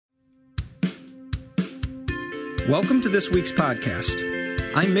Welcome to this week's podcast.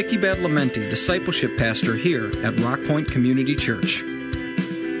 I'm Mickey Badalamenti, Discipleship Pastor here at Rock Point Community Church.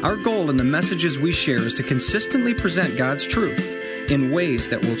 Our goal in the messages we share is to consistently present God's truth in ways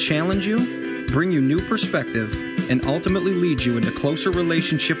that will challenge you, bring you new perspective, and ultimately lead you into closer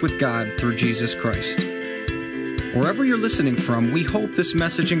relationship with God through Jesus Christ. Wherever you're listening from, we hope this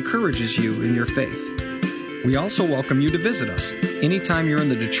message encourages you in your faith. We also welcome you to visit us anytime you're in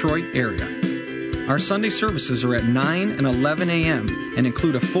the Detroit area. Our Sunday services are at 9 and 11 a.m. and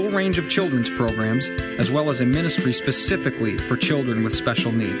include a full range of children's programs, as well as a ministry specifically for children with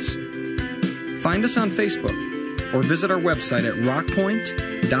special needs. Find us on Facebook or visit our website at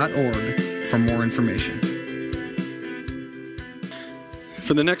rockpoint.org for more information.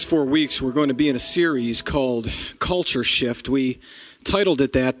 For the next 4 weeks, we're going to be in a series called Culture Shift. We titled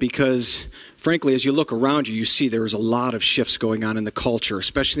it that because, frankly, as you look around you, you see there is a lot of shifts going on in the culture,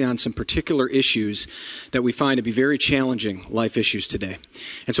 especially on some particular issues that we find to be very challenging life issues today.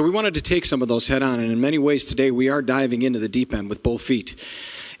 And so we wanted to take some of those head on, and in many ways today we are diving into the deep end with both feet.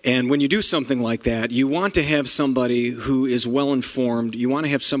 And when you do something like that, you want to have somebody who is well-informed. You want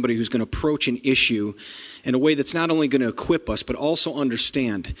to have somebody who's going to approach an issue in a way that's not only going to equip us, but also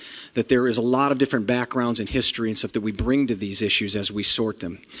understand that there is a lot of different backgrounds and history and stuff that we bring to these issues as we sort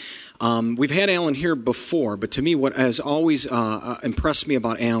them. We've had Alan here before, but to me what has always impressed me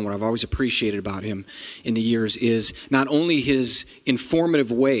about Alan, what I've always appreciated about him in the years, is not only his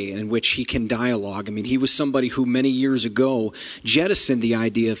informative way in which he can dialogue. I mean, he was somebody who many years ago jettisoned the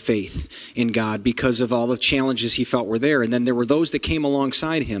idea of faith in God because of all the challenges he felt were there. And then there were those that came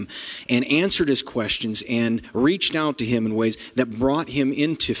alongside him and answered his questions and reached out to him in ways that brought him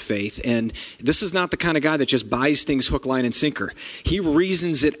into faith. And this is not the kind of guy that just buys things hook, line, and sinker. He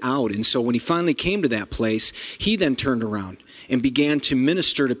reasons it out. And so when he finally came to that place, he then turned around and began to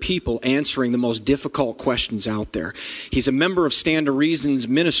minister to people answering the most difficult questions out there. He's a member of Stand to Reason's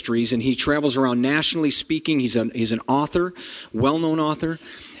ministries, and he travels around nationally speaking. He's an author, well-known author,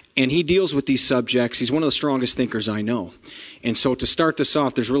 and he deals with these subjects. He's one of the strongest thinkers I know. And so to start this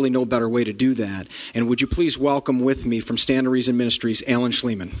off, there's really no better way to do that. And would you please welcome with me from Stand to Reason Ministries, Alan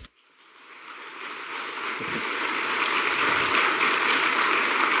Schleman.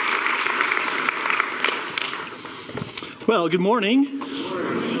 Well, good morning.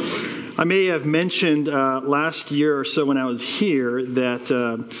 I may have mentioned last year or so when I was here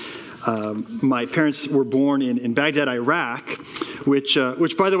that my parents were born in Baghdad, Iraq, which,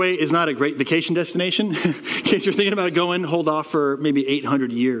 by the way, is not a great vacation destination. In case you're thinking about going, hold off for maybe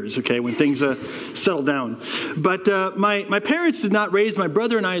 800 years, okay, when things settle down. But my parents did not raise my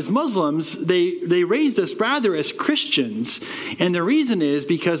brother and I as Muslims. They raised us rather as Christians. And the reason is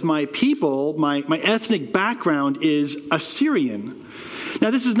because my people, my ethnic background is Assyrian. Now,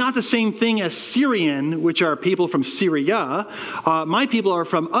 this is not the same thing as Syrian, which are people from Syria. My people are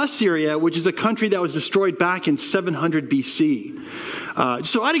from Assyria, which is a country that was destroyed back in 700 BC.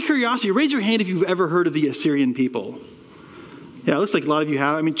 So out of curiosity, raise your hand if you've ever heard of the Assyrian people. Yeah, it looks like a lot of you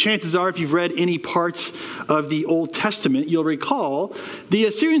have. I mean, chances are if you've read any parts of the Old Testament, you'll recall the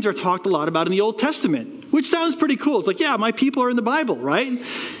Assyrians are talked a lot about in the Old Testament, which sounds pretty cool. It's like, yeah, my people are in the Bible, right?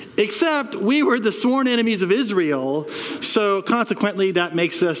 Except we were the sworn enemies of Israel, so consequently that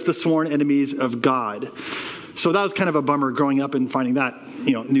makes us the sworn enemies of God. So that was kind of a bummer growing up and finding that,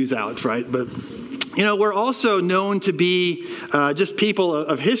 news out, right? But we're also known to be just people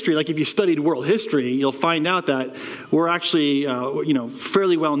of history. Like if you studied world history, you'll find out that we're actually,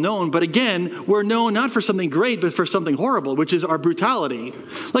 fairly well known. But again, we're known not for something great, but for something horrible, which is our brutality.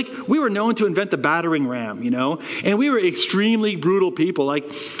 Like we were known to invent the battering ram, and we were extremely brutal people.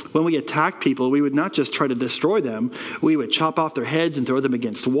 Like when we attacked people, we would not just try to destroy them. We would chop off their heads and throw them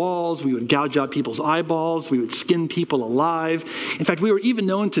against walls. We would gouge out people's eyeballs. We would skin people alive. In fact, we were even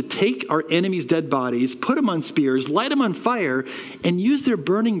known to take our enemies' dead bodies, put them on spears, light them on fire, and use their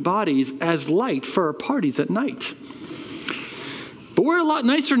burning bodies as light for our parties at night. But we're a lot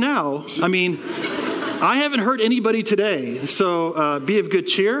nicer now. I mean, I haven't hurt anybody today, so be of good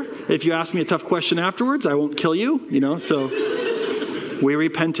cheer. If you ask me a tough question afterwards, I won't kill you, so we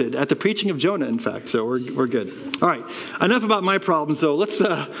repented at the preaching of Jonah, in fact, so we're good. All right, enough about my problems, though.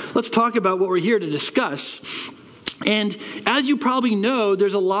 Let's talk about what we're here to discuss. And as you probably know,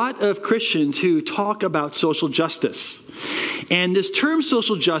 there's a lot of Christians who talk about social justice. And this term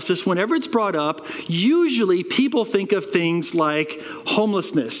social justice, whenever it's brought up, usually people think of things like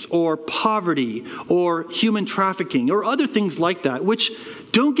homelessness or poverty or human trafficking or other things like that, which,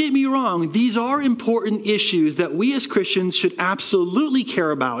 don't get me wrong, these are important issues that we as Christians should absolutely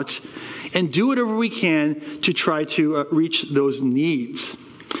care about and do whatever we can to try to reach those needs.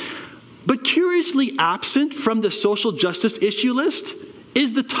 But curiously absent from the social justice issue list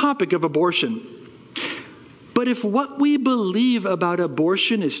is the topic of abortion. But if what we believe about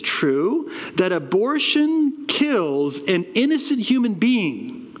abortion is true, that abortion kills an innocent human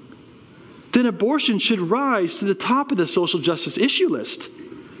being, then abortion should rise to the top of the social justice issue list.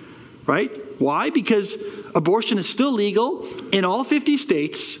 Right? Why? Because abortion is still legal in all 50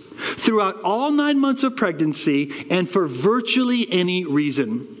 states, throughout all 9 months of pregnancy, and for virtually any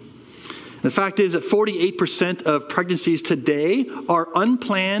reason. The fact is that 48% of pregnancies today are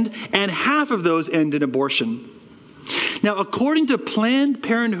unplanned, and half of those end in abortion. Now, according to Planned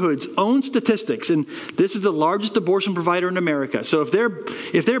Parenthood's own statistics, and this is the largest abortion provider in America, so if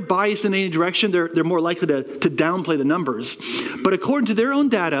they're biased in any direction, they're more likely to downplay the numbers. But according to their own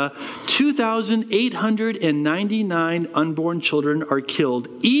data, 2,899 unborn children are killed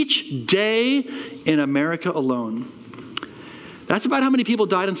each day in America alone. That's about how many people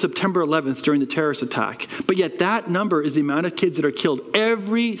died on September 11th during the terrorist attack. But yet that number is the amount of kids that are killed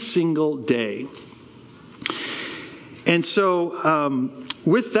every single day. And so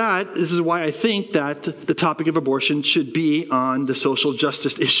with that, this is why I think that the topic of abortion should be on the social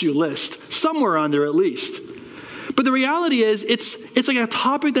justice issue list, somewhere on there at least. But the reality is it's like a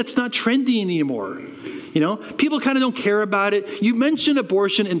topic that's not trendy anymore. You know, people kind of don't care about it. You mention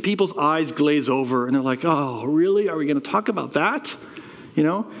abortion and people's eyes glaze over and they're like, oh, really? Are we going to talk about that? You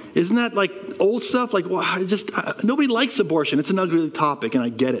know, isn't that like old stuff? Like, well, nobody likes abortion. It's an ugly topic, and I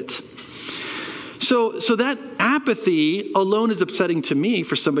get it. So that apathy alone is upsetting to me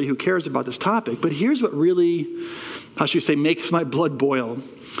for somebody who cares about this topic. But here's what really, how should we say, makes my blood boil.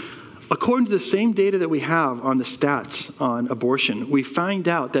 According to the same data that we have on the stats on abortion, we find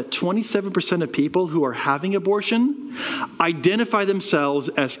out that 27% of people who are having abortion identify themselves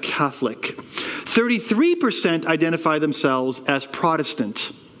as Catholic. 33% identify themselves as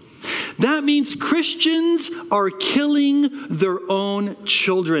Protestant. That means Christians are killing their own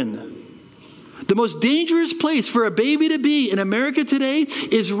children. The most dangerous place for a baby to be in America today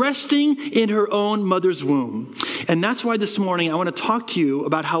is resting in her own mother's womb. And that's why this morning I want to talk to you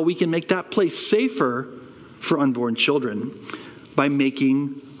about how we can make that place safer for unborn children by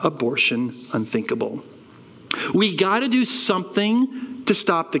making abortion unthinkable. We got to do something to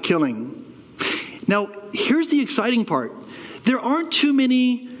stop the killing. Now, here's the exciting part. There aren't too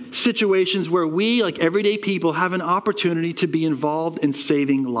many situations where we, like everyday people, have an opportunity to be involved in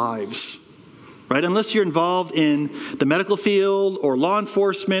saving lives. Right? Unless you're involved in the medical field or law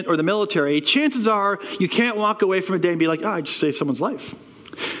enforcement or the military, chances are you can't walk away from a day and be like, I just saved someone's life.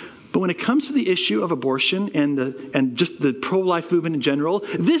 But when it comes to the issue of abortion and just the pro-life movement in general,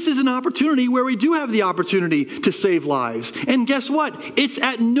 this is an opportunity where we do have the opportunity to save lives. And guess what? It's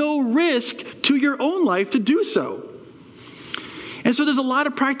at no risk to your own life to do so. And so there's a lot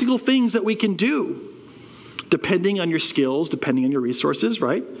of practical things that we can do, depending on your skills, depending on your resources,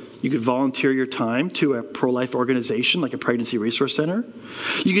 right? You could volunteer your time to a pro-life organization like a pregnancy resource center.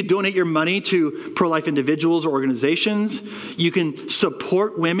 You could donate your money to pro-life individuals or organizations. You can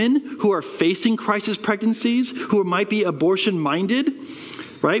support women who are facing crisis pregnancies, who might be abortion-minded,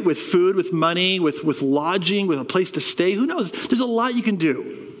 right? With food, with money, with lodging, with a place to stay. Who knows? There's a lot you can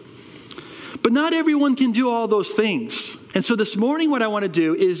do. But not everyone can do all those things. And so this morning what I want to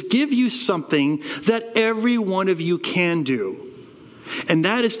do is give you something that every one of you can do. And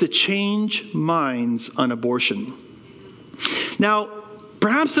that is to change minds on abortion. Now,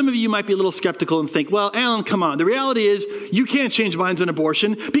 perhaps some of you might be a little skeptical and think, well, Alan, come on. The reality is you can't change minds on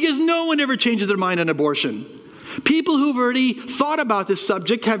abortion because no one ever changes their mind on abortion. People who've already thought about this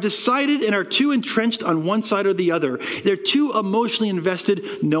subject have decided and are too entrenched on one side or the other. They're too emotionally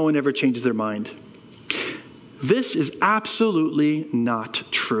invested. No one ever changes their mind. This is absolutely not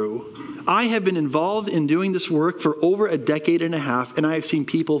true. I have been involved in doing this work for over a decade and a half, and I have seen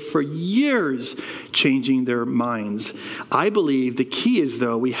people for years changing their minds. I believe the key is,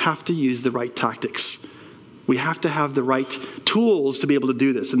 though, we have to use the right tactics. We have to have the right tools to be able to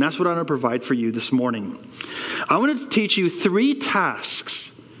do this, and that's what I'm going to provide for you this morning. I want to teach you 3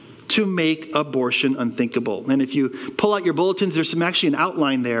 tasks to make abortion unthinkable. And if you pull out your bulletins, there's actually an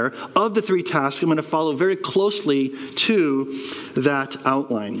outline there of the 3 tasks. I'm going to follow very closely to that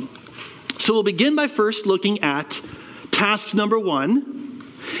outline. So we'll begin by first looking at task number 1.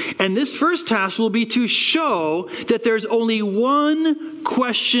 And this first task will be to show that there's only one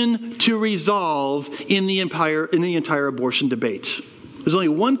question to resolve in the entire abortion debate. There's only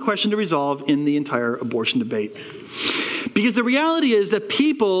one question to resolve in the entire abortion debate. Because the reality is that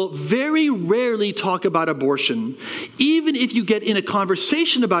people very rarely talk about abortion. Even if you get in a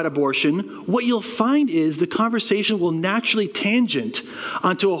conversation about abortion, what you'll find is the conversation will naturally tangent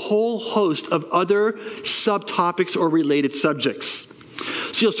onto a whole host of other subtopics or related subjects.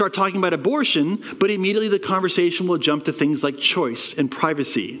 So you'll start talking about abortion, but immediately the conversation will jump to things like choice and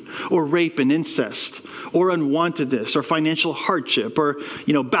privacy, or rape and incest, or unwantedness, or financial hardship, or,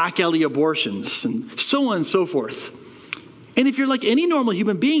 back alley abortions, and so on and so forth. And if you're like any normal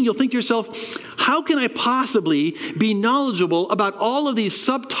human being, you'll think to yourself, how can I possibly be knowledgeable about all of these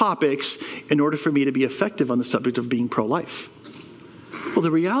subtopics in order for me to be effective on the subject of being pro-life? Well,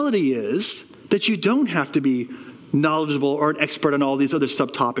 the reality is that you don't have to be knowledgeable or an expert on all these other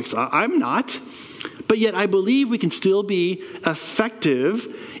subtopics. I'm not. But yet I believe we can still be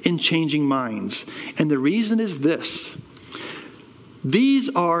effective in changing minds. And the reason is this. These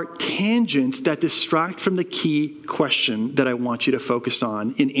are tangents that distract from the key question that I want you to focus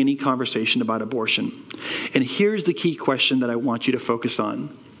on in any conversation about abortion. And here's the key question that I want you to focus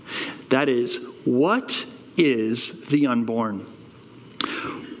on. That is, what is the unborn?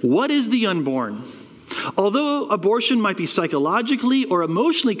 What is the unborn? Although abortion might be psychologically or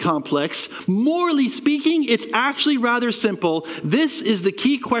emotionally complex, morally speaking, it's actually rather simple. This is the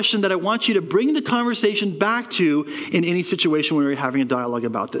key question that I want you to bring the conversation back to in any situation when we're having a dialogue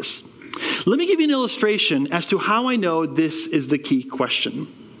about this. Let me give you an illustration as to how I know this is the key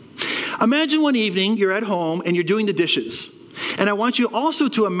question. Imagine one evening you're at home and you're doing the dishes. And I want you also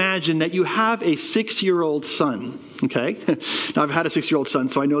to imagine that you have a 6-year-old son, okay? Now, I've had a 6-year-old son,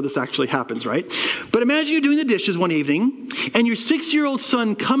 so I know this actually happens, right? But imagine you're doing the dishes one evening, and your 6-year-old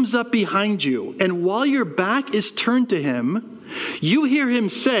son comes up behind you, and while your back is turned to him, you hear him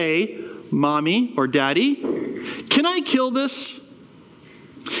say, "Mommy," or "Daddy, can I kill this?"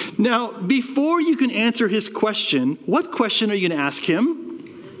 Now, before you can answer his question, what question are you going to ask him?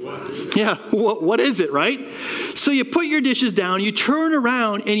 Yeah, what is it, right? So you put your dishes down, you turn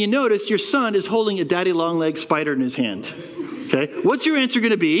around, and you notice your son is holding a daddy long-legged spider in his hand. Okay, what's your answer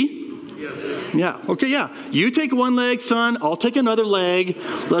going to be? Yeah, okay, yeah. You take one leg, son, I'll take another leg.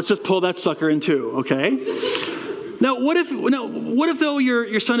 Let's just pull that sucker in two, okay? Now, what if though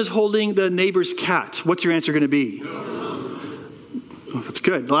your son is holding the neighbor's cat? What's your answer going to be? Oh, that's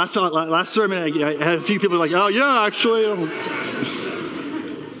good. Last sermon, I had a few people like, oh, yeah, actually.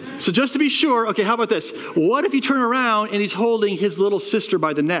 So just to be sure, okay, how about this? What if you turn around and he's holding his little sister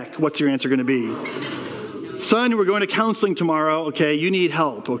by the neck? What's your answer going to be? Son, we're going to counseling tomorrow, okay? You need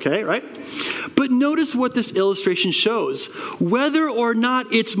help, okay, right? But notice what this illustration shows. Whether or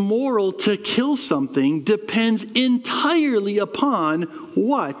not it's moral to kill something depends entirely upon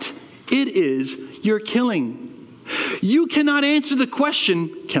what it is you're killing. You cannot answer the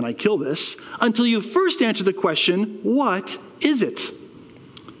question, can I kill this, until you first answer the question, what is it?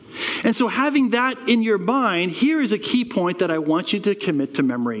 And so having that in your mind, here is a key point that I want you to commit to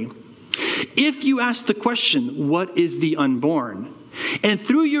memory. If you ask the question, what is the unborn? And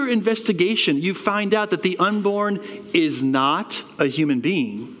through your investigation, you find out that the unborn is not a human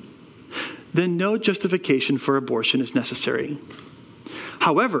being, then no justification for abortion is necessary.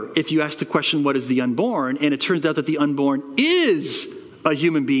 However, if you ask the question, what is the unborn? And it turns out that the unborn is a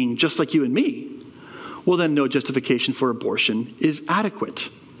human being just like you and me, well, then no justification for abortion is adequate.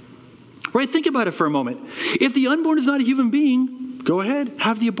 Right? Think about it for a moment. If the unborn is not a human being, go ahead,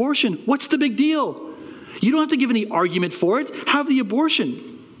 have the abortion. What's the big deal? You don't have to give any argument for it. Have the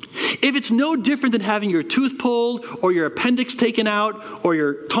abortion. If it's no different than having your tooth pulled or your appendix taken out or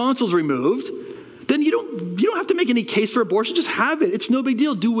your tonsils removed, then you don't have to make any case for abortion. Just have it. It's no big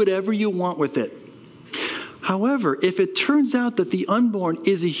deal. Do whatever you want with it. However, if it turns out that the unborn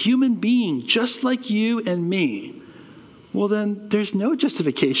is a human being just like you and me, well, then there's no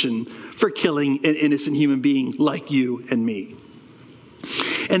justification for killing an innocent human being like you and me.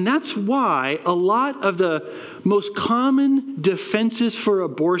 And that's why a lot of the most common defenses for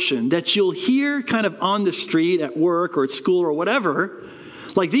abortion that you'll hear kind of on the street, at work, or at school, or whatever,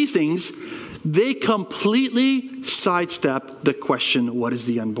 like these things, they completely sidestep the question, what is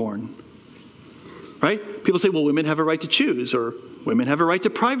the unborn? Right? People say, well, women have a right to choose, or women have a right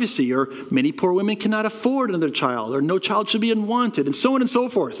to privacy, or many poor women cannot afford another child, or no child should be unwanted, and so on and so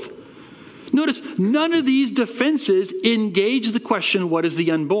forth. Notice, none of these defenses engage the question, what is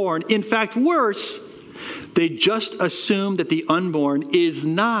the unborn? In fact, worse, they just assume that the unborn is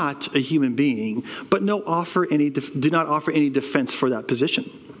not a human being, but do not offer any defense for that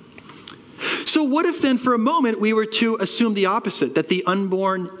position. So what if then for a moment we were to assume the opposite, that the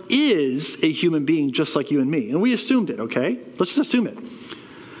unborn is a human being just like you and me? And we assumed it, okay? Let's just assume it.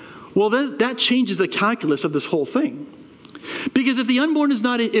 Well, then that changes the calculus of this whole thing. Because if the unborn is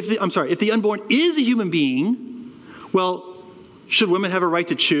if the unborn is a human being, well, should women have a right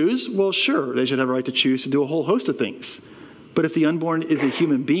to choose? Well, sure, they should have a right to choose to do a whole host of things. But if the unborn is a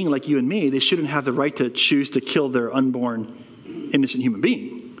human being like you and me, they shouldn't have the right to choose to kill their unborn innocent human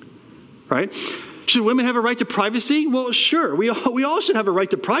being, right? Should women have a right to privacy? Well, sure, we all should have a right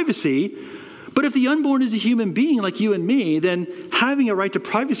to privacy. But if the unborn is a human being like you and me, then having a right to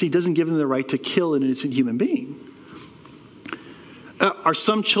privacy doesn't give them the right to kill an innocent human being. Are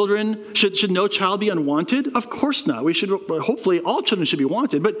some children, should no child be unwanted? Of course not. Hopefully all children should be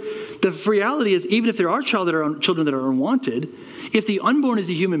wanted. But the reality is, even if there are children that are unwanted, if the unborn is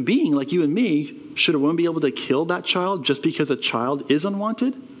a human being like you and me, should a woman be able to kill that child just because a child is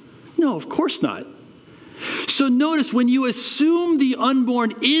unwanted? No, of course not. So notice, when you assume the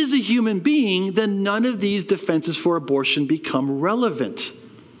unborn is a human being, then none of these defenses for abortion become relevant.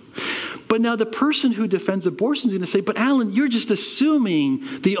 But now the person who defends abortion is going to say, but Alan, you're just assuming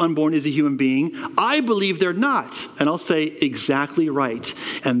the unborn is a human being. I believe they're not. And I'll say, exactly right.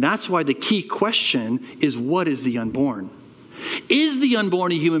 And that's why the key question is, what is the unborn? Is the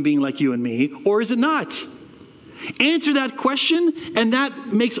unborn a human being like you and me, or is it not? Answer that question, and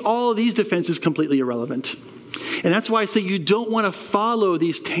that makes all of these defenses completely irrelevant. And that's why I say you don't want to follow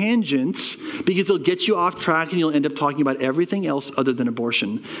these tangents, because they'll get you off track and you'll end up talking about everything else other than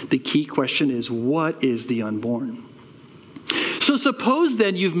abortion. The key question is, what is the unborn? So suppose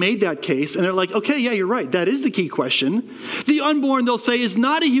then you've made that case and they're like, okay, yeah, you're right. That is the key question. The unborn, they'll say, is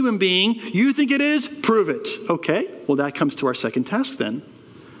not a human being. You think it is? Prove it. Okay, well, that comes to our second task then.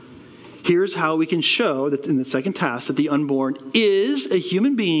 Here's how we can show that in the second task that the unborn is a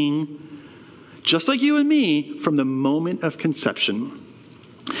human being, just like you and me, from the moment of conception.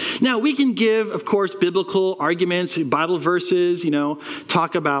 Now, we can give, of course, biblical arguments, Bible verses,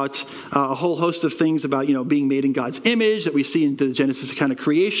 talk about a whole host of things about, being made in God's image that we see in the Genesis account of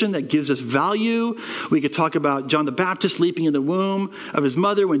creation that gives us value. We could talk about John the Baptist leaping in the womb of his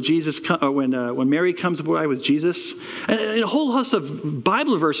mother when Mary comes by with Jesus, and a whole host of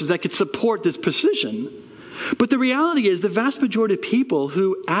Bible verses that could support this position. But the reality is, the vast majority of people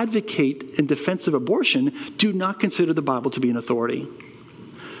who advocate in defense of abortion do not consider the Bible to be an authority.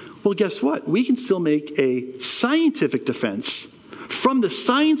 Well, guess what? We can still make a scientific defense from the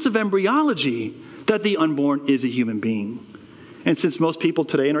science of embryology that the unborn is a human being. And since most people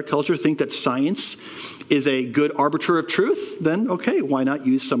today in our culture think that science is a good arbiter of truth, then okay, why not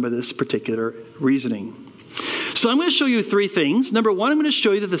use some of this particular reasoning? So I'm going to show you three things. Number one, I'm going to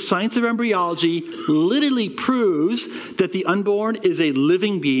show you that the science of embryology literally proves that the unborn is a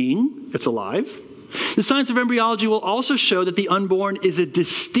living being. It's alive. The science of embryology will also show that the unborn is a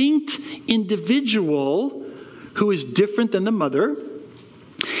distinct individual who is different than the mother.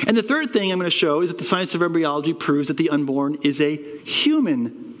 And the third thing I'm going to show is that the science of embryology proves that the unborn is a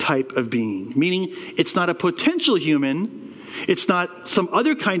human type of being, meaning it's not a potential human. It's not some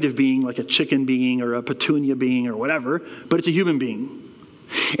other kind of being like a chicken being or a petunia being or whatever, but it's a human being.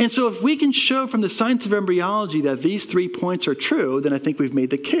 And so if we can show from the science of embryology that these 3 points are true, then I think we've made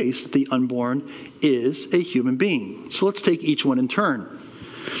the case that the unborn is a human being. So let's take each one in turn.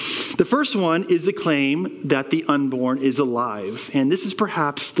 The first one is the claim that the unborn is alive. And this is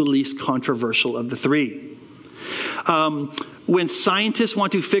perhaps the least controversial of the three. When scientists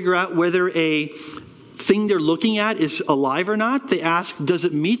want to figure out whether a thing they're looking at is alive or not, they ask, does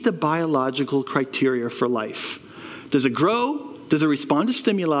it meet the biological criteria for life? Does it grow? Does it respond to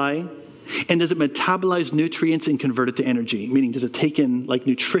stimuli? And does it metabolize nutrients and convert it to energy? Meaning, does it take in like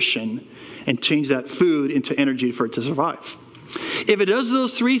nutrition and change that food into energy for it to survive? If it does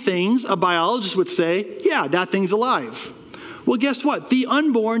those three things, a biologist would say, yeah, that thing's alive. Well, guess what? The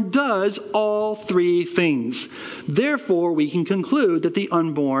unborn does all three things. Therefore, we can conclude that the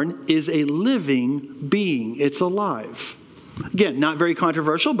unborn is a living being. It's alive. Again, not very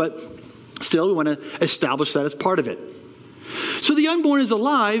controversial, but still we want to establish that as part of it. So the unborn is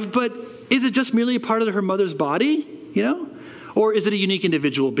alive, but is it just merely a part of her mother's body, Or is it a unique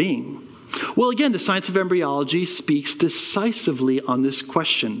individual being? Well, again, the science of embryology speaks decisively on this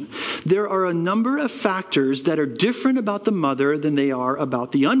question. There are a number of factors that are different about the mother than they are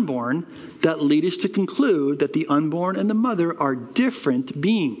about the unborn that lead us to conclude that the unborn and the mother are different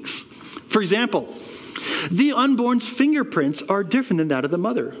beings. For example, the unborn's fingerprints are different than that of the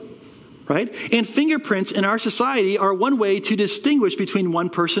mother. Right? And fingerprints in our society are one way to distinguish between one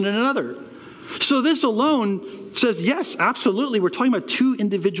person and another. So this alone says, yes, absolutely, we're talking about two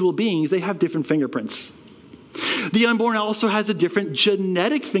individual beings. They have different fingerprints. The unborn also has a different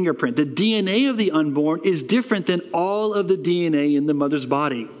genetic fingerprint. The DNA of the unborn is different than all of the DNA in the mother's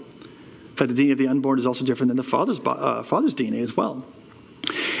body. fact, the DNA of the unborn is also different than the father's DNA as well.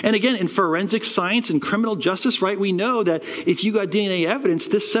 And again, in forensic science and criminal justice, right, we know that if you got DNA evidence,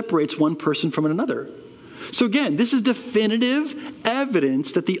 this separates one person from another. So again, this is definitive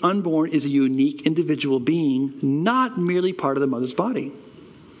evidence that the unborn is a unique individual being, not merely part of the mother's body.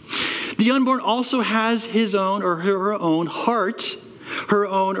 The unborn also has his own or her own heart, her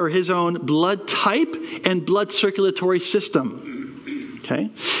own or his own blood type and blood circulatory system.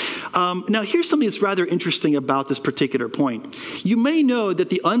 Okay? Now, here's something that's rather interesting about this particular point. You may know that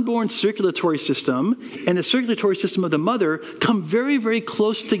the unborn circulatory system and the circulatory system of the mother come very, very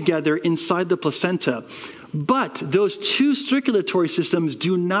close together inside the placenta. But those two circulatory systems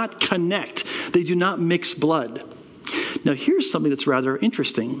do not connect. They do not mix blood. Now, here's something that's rather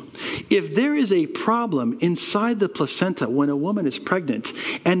interesting. If there is a problem inside the placenta when a woman is pregnant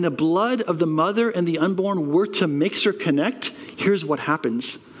and the blood of the mother and the unborn were to mix or connect, here's what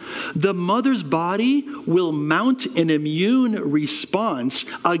happens. The mother's body will mount an immune response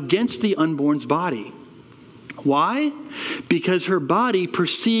against the unborn's body. Why? Because her body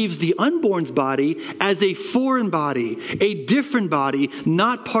perceives the unborn's body as a foreign body, a different body,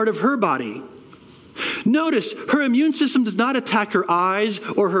 not part of her body. Notice, her immune system does not attack her eyes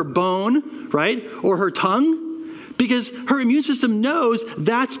or her bone, right? Or her tongue. Because her immune system knows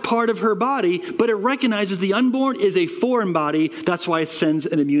that's part of her body, but it recognizes the unborn is a foreign body. That's why it sends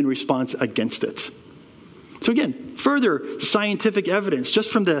an immune response against it. So again, further scientific evidence,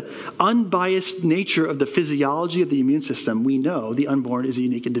 just from the unbiased nature of the physiology of the immune system, we know the unborn is a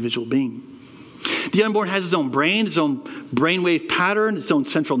unique individual being. The unborn has its own brain, its own brainwave pattern, its own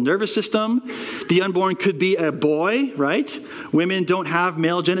central nervous system. The unborn could be a boy, right? Women don't have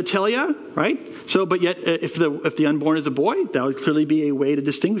male genitalia, right? So, but yet, if the unborn is a boy, that would clearly be a way to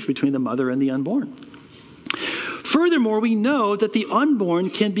distinguish between the mother and the unborn. Furthermore, we know that the unborn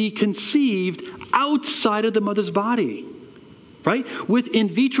can be conceived outside of the mother's body. Right? With in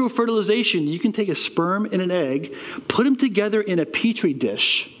vitro fertilization, you can take a sperm and an egg, put them together in a petri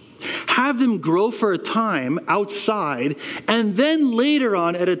dish, have them grow for a time outside, and then later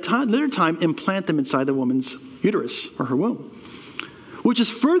on, at a later time, implant them inside the woman's uterus or her womb. Which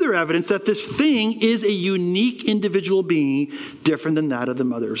is further evidence that this thing is a unique individual being different than that of the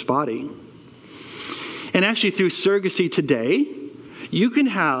mother's body. And actually, through surrogacy today, you can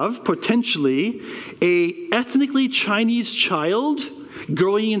have potentially an ethnically Chinese child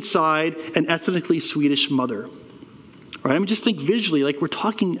growing inside an ethnically Swedish mother. Right? I mean, just think visually, like we're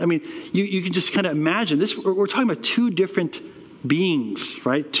talking, I mean, you can just kind of imagine this. We're talking about two different beings,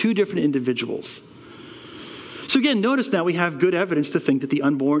 right? Two different individuals. So again, notice now we have good evidence to think that the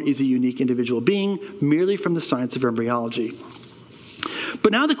unborn is a unique individual being merely from the science of embryology.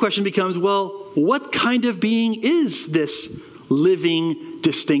 But now the question becomes, well, what kind of being is this living,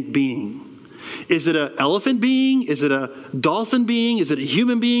 distinct being? Is it an elephant being? Is it a dolphin being? Is it a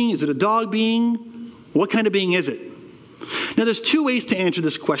human being? Is it a dog being? What kind of being is it? Now, there's two ways to answer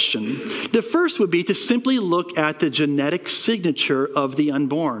this question. The first would be to simply look at the genetic signature of the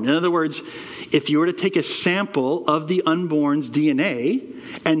unborn. In other words, if you were to take a sample of the unborn's DNA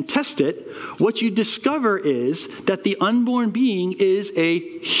and test it, what you discover is that the unborn being is a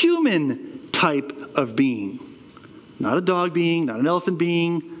human type of being. Not a dog being, not an elephant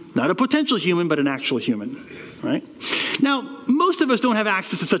being, not a potential human, but an actual human. Right? Now, most of us don't have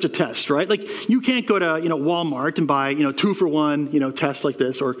access to such a test, right? Like, you can't go to, Walmart and buy, 2-for-1, test like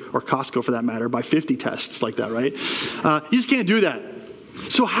this, or Costco for that matter, buy 50 tests like that, right? You just can't do that.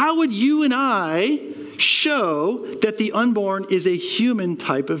 So how would you and I show that the unborn is a human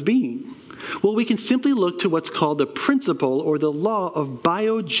type of being? Well, we can simply look to what's called the principle or the law of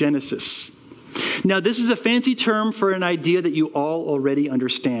biogenesis. Now, this is a fancy term for an idea that you all already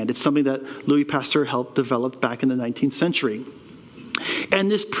understand. It's something that Louis Pasteur helped develop back in the 19th century. And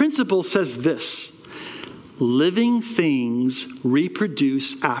this principle says this: living things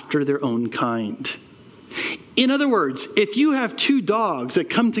reproduce after their own kind. In other words, if you have two dogs that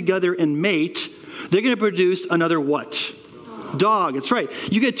come together and mate, they're going to produce another what? Dog. That's right.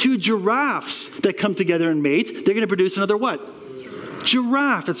 You get two giraffes that come together and mate, they're going to produce another what?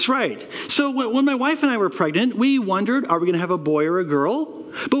 Giraffe, that's right. So when my wife and I were pregnant, we wondered, are we going to have a boy or a girl?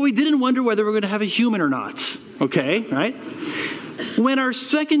 But we didn't wonder whether we were going to have a human or not. Okay, right? When our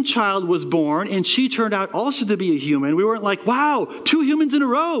second child was born and she turned out also to be a human, we weren't like, wow, 2 humans in a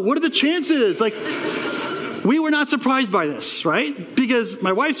row. What are the chances? Like, we were not surprised by this, right? Because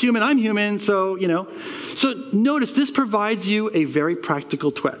my wife's human, I'm human, so, So notice this provides you a very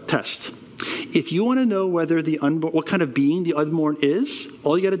practical test. If you want to know whether what kind of being the unborn is,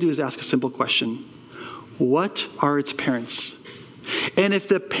 all you got to do is ask a simple question. What are its parents? And if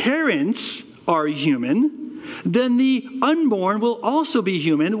the parents are human, then the unborn will also be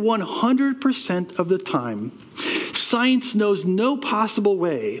human 100% of the time. Science knows no possible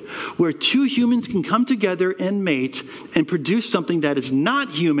way where two humans can come together and mate and produce something that is not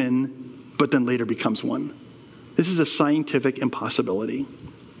human, but then later becomes one. This is a scientific impossibility.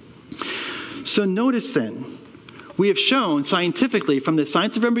 So notice then, we have shown scientifically from the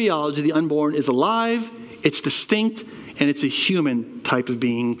science of embryology, the unborn is alive, it's distinct, and it's a human type of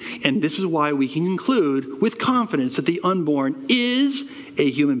being. And this is why we can conclude with confidence that the unborn is a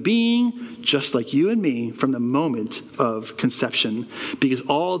human being, just like you and me, from the moment of conception. Because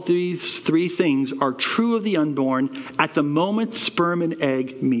all these three things are true of the unborn at the moment sperm and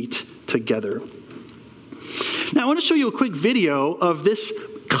egg meet together. Now, I want to show you a quick video of this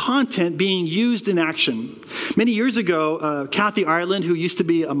content being used in action. Many years ago, Kathy Ireland, who used to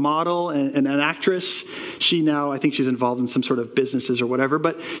be a model and an actress, she now, I think she's involved in some sort of businesses or whatever,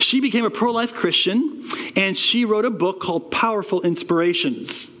 but she became a pro-life Christian, and she wrote a book called Powerful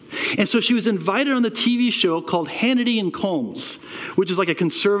Inspirations. And so she was invited on the TV show called Hannity and Colmes, which is like a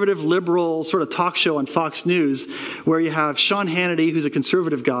conservative, liberal sort of talk show on Fox News, where you have Sean Hannity, who's a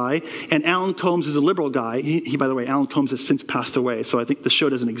conservative guy, and Alan Colmes, who's a liberal guy. He, by the way, Alan Colmes has since passed away, so I think the show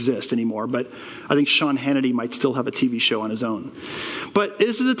doesn't exist anymore. But I think Sean Hannity might still have a TV show on his own. But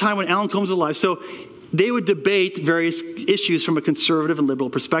this is the time when Alan Colmes was alive. So they would debate various issues from a conservative and liberal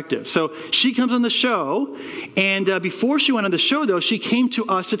perspective. So she comes on the show, and before she went on the show, though, she came to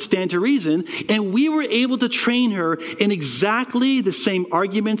us at Stand to Reason, and we were able to train her in exactly the same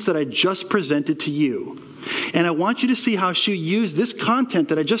arguments that I just presented to you. And I want you to see how she used this content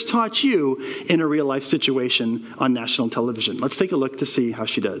that I just taught you in a real-life situation on national television. Let's take a look to see how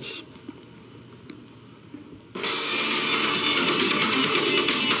she does.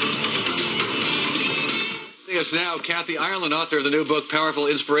 Us now, Kathy Ireland, author of the new book, Powerful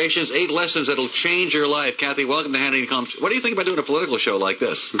Inspirations, 8 Lessons That'll Change Your Life. Kathy, welcome to Hannity and Colmes. What do you think about doing a political show like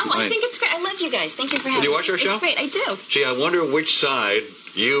this? Oh, I think it's great. I love you guys. Thank you for having me. Did you watch our show? It's great. I do. Gee, I wonder which side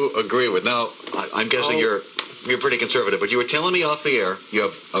you agree with. Now, I'm guessing you're pretty conservative, but you were telling me off the air you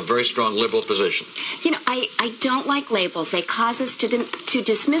have a very strong liberal position. You know, I don't like labels. They cause us to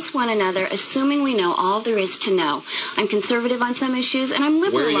dismiss one another, assuming we know all there is to know. I'm conservative on some issues, and I'm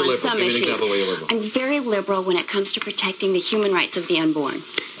liberal on some issues. Give me an example where you're liberal. I'm very liberal when it comes to protecting the human rights of the unborn.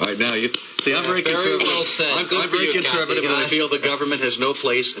 All right, now, I'm very conservative. Well said. I'm very conservative, and I feel the government has no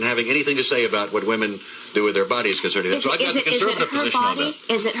place in having anything to say about what women do with their bodies concerning that. So I've got the conservative position on that.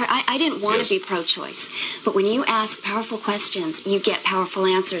 Is it her? I didn't want to be pro-choice, but when you ask powerful questions, you get powerful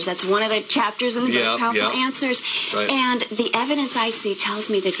answers. That's one of the chapters in the book, Powerful Answers. Right. And the evidence I see tells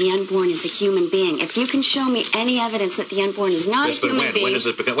me that the unborn is a human being. If you can show me any evidence that the unborn is not a human being. When does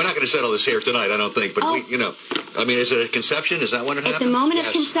it become? We're not going to settle this here tonight, I don't think. But is it a conception? Is that when it happens? At the moment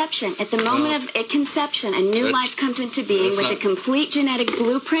of conception, a new life comes into being with a complete genetic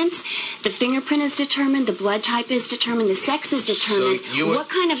blueprints. The fingerprint is determined, the blood type is determined, the sex is determined. So what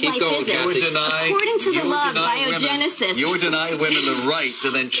kind of life is it? According to the law of biogenesis. You would deny women the right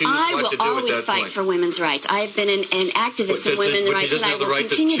to then choose what to do at that point. I will always fight for women's rights. I have been an activist in women's rights, and I will continue to be. But she doesn't have the right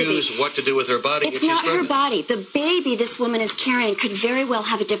to choose what to do with her body. It's not her body. The baby this woman is carrying could very well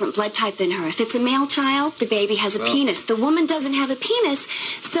have a different blood type than her. If it's a male child, the baby has a penis. The woman doesn't have a penis,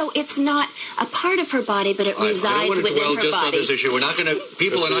 so it's not a part of her body, but it resides within her body. On this issue.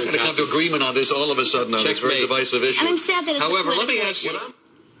 People are not going to come to agreement on this all of a sudden on this very divisive issue. And I'm sad that it's However, let me ask you.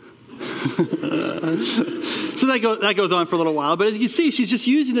 So that goes on for a little while. But as you see, she's just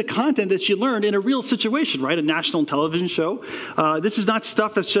using the content that she learned in a real situation, right? A national television show. This is not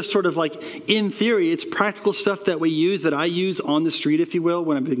stuff that's just sort of like in theory. It's practical stuff that we use, that I use on the street, if you will,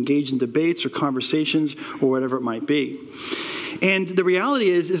 when I'm engaged in debates or conversations or whatever it might be. And the reality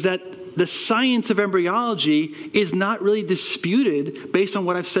is that the science of embryology is not really disputed based on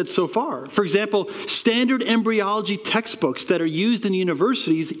what I've said so far. For example, standard embryology textbooks that are used in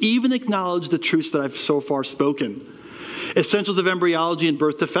universities even acknowledge the truths that I've so far spoken. Essentials of Embryology and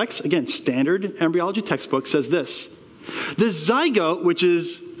Birth Defects, again, standard embryology textbook, says this. The zygote, which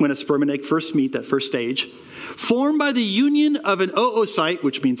is when a sperm and egg first meet, that first stage, formed by the union of an oocyte,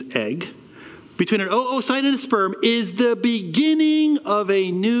 which means egg, between an oocyte and a sperm, is the beginning of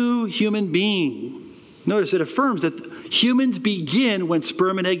a new human being. Notice it affirms that humans begin when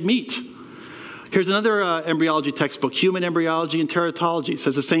sperm and egg meet. Here's another embryology textbook, Human Embryology and Teratology. It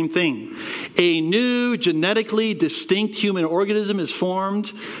says the same thing. A new genetically distinct human organism is formed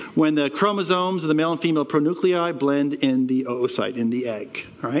when the chromosomes of the male and female pronuclei blend in the oocyte, in the egg.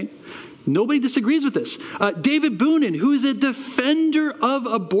 All right? Nobody disagrees with this. David Boonin, who is a defender of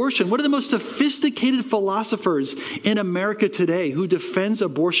abortion, one of the most sophisticated philosophers in America today, who defends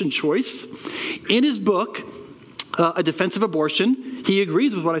abortion choice, in his book, A Defense of Abortion, he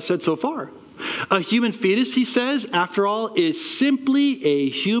agrees with what I've said so far. A human fetus, he says, after all, is simply a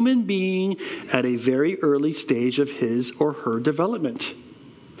human being at a very early stage of his or her development.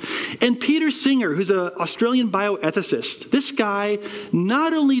 And Peter Singer, who's an Australian bioethicist, this guy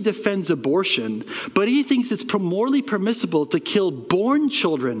not only defends abortion, but he thinks it's morally permissible to kill born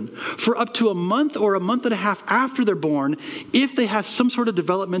children for up to a month or a month and a half after they're born if they have some sort of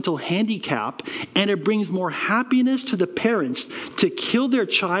developmental handicap, and it brings more happiness to the parents to kill their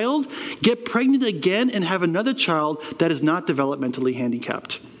child, get pregnant again, and have another child that is not developmentally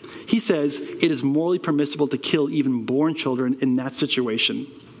handicapped. He says it is morally permissible to kill even born children in that situation.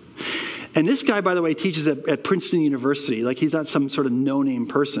 And this guy, by the way, teaches at Princeton University. Like, he's not some sort of no-name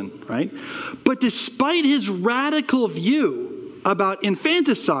person, right? But despite his radical view about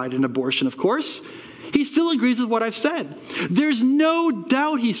infanticide and abortion, of course, he still agrees with what I've said. There's no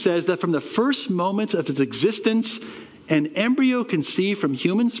doubt, he says, that from the first moments of its existence, an embryo conceived from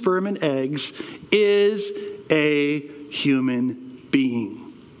human sperm and eggs is a human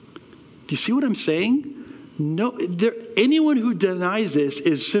being. Do you see what I'm saying? No, anyone who denies this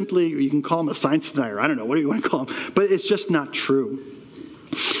is simply, you can call him a science denier. I don't know, what do you want to call him? But it's just not true.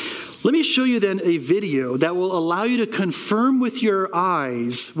 Let me show you then a video that will allow you to confirm with your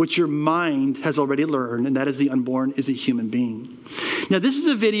eyes what your mind has already learned, and that is the unborn is a human being. Now, this is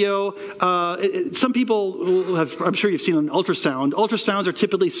a video, some people have, I'm sure you've seen on ultrasound. Ultrasounds are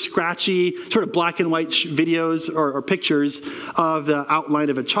typically scratchy, sort of black and white videos or pictures of the outline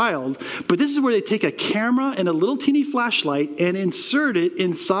of a child. But this is where they take a camera and a little teeny flashlight and insert it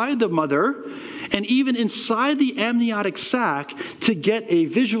inside the mother and even inside the amniotic sac to get a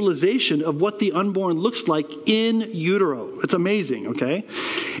visualization of what the unborn looks like in utero. It's amazing, okay?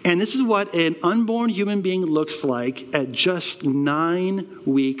 And this is what an unborn human being looks like at just 9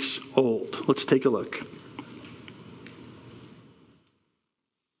 weeks old. Let's take a look.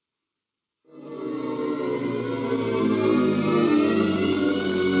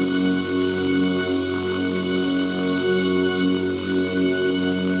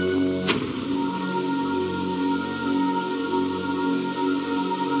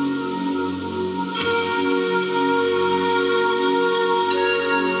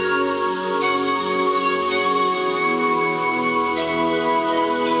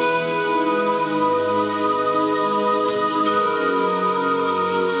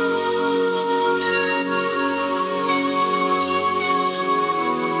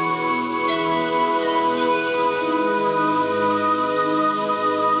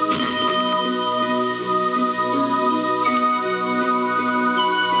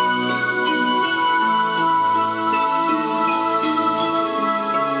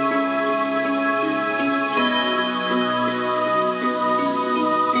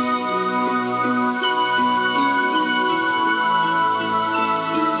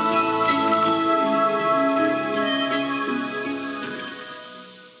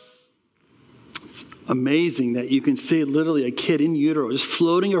 Amazing that you can see literally a kid in utero just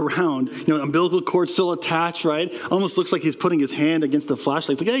floating around, umbilical cord still attached, right? Almost looks like he's putting his hand against the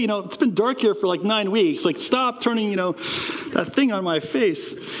flashlight. It's like, hey, it's been dark here for like 9 weeks. Like, stop turning, that thing on my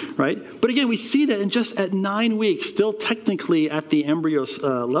face, right? But again, we see that, and just at 9 weeks, still technically at the embryo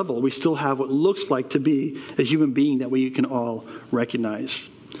level, we still have what looks like to be a human being that we can all recognize.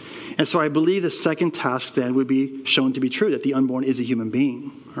 And so I believe the second task then would be shown to be true, that the unborn is a human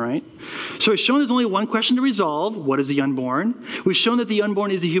being, all right? So we've shown there's only one question to resolve. What is the unborn? We've shown that the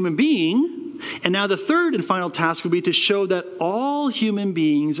unborn is a human being. And now the third and final task would be to show that all human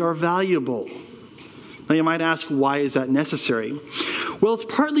beings are valuable. Now you might ask, why is that necessary? Well, it's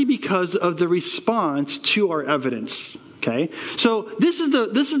partly because of the response to our evidence, okay? So this is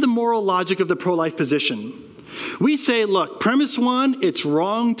the moral logic of the pro-life position. We say, look, premise 1, it's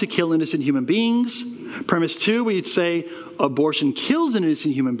wrong to kill innocent human beings. Premise 2, we'd say abortion kills an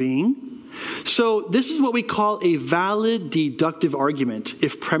innocent human being. So this is what we call a valid deductive argument.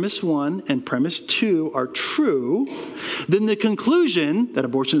 If premise 1 and premise 2 are true, then the conclusion that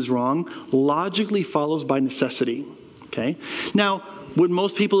abortion is wrong logically follows by necessity. Okay? Now, would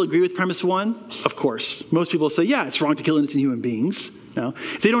most people agree with premise 1? Of course. Most people say, yeah, it's wrong to kill innocent human beings. No.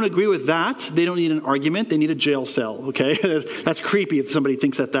 If they don't agree with that, they don't need an argument, they need a jail cell, okay? That's creepy if somebody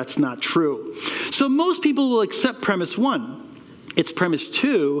thinks that that's not true. So most people will accept premise 1. It's premise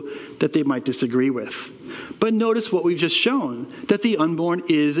 2 that they might disagree with. But notice what we've just shown, that the unborn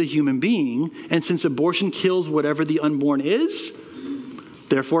is a human being, and since abortion kills whatever the unborn is,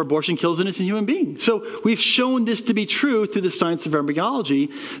 Therefore, abortion kills an innocent human being. So we've shown this to be true through the science of embryology.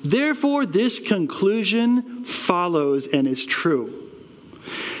 Therefore, this conclusion follows and is true.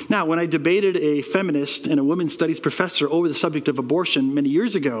 Now, when I debated a feminist and a women's studies professor over the subject of abortion many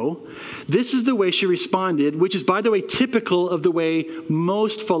years ago, this is the way she responded, which is, by the way, typical of the way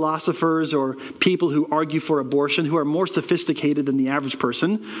most philosophers or people who argue for abortion, who are more sophisticated than the average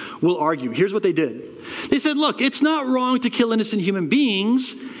person, will argue. Here's what they did. They said, look, it's not wrong to kill innocent human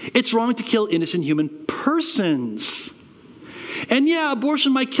beings. It's wrong to kill innocent human persons. And yeah,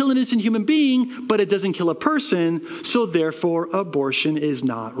 abortion might kill an innocent human being, but it doesn't kill a person, so therefore abortion is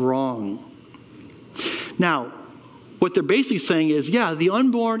not wrong. Now, what they're basically saying is, yeah, the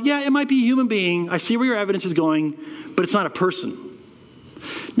unborn, yeah, it might be a human being. I see where your evidence is going, but it's not a person.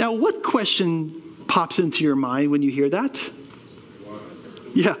 Now, what question pops into your mind when you hear that?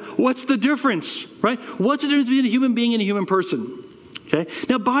 Yeah, what's the difference, right? What's the difference between a human being and a human person? Okay.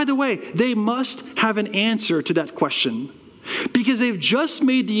 Now, by the way, they must have an answer to that question, because they've just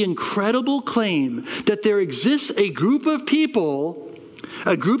made the incredible claim that there exists a group of people,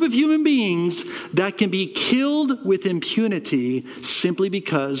 a group of human beings that can be killed with impunity simply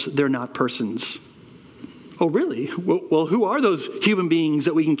because they're not persons. Oh, really? Well, who are those human beings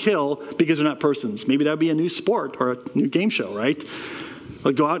that we can kill because they're not persons? Maybe that would be a new sport or a new game show, right?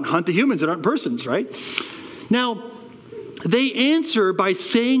 Like go out and hunt the humans that aren't persons, right? Now, they answer by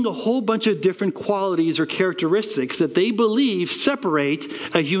saying a whole bunch of different qualities or characteristics that they believe separate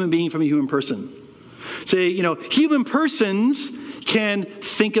a human being from a human person. Say, human persons can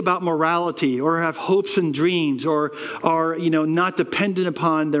think about morality or have hopes and dreams or are, not dependent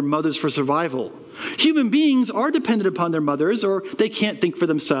upon their mothers for survival. Human beings are dependent upon their mothers, or they can't think for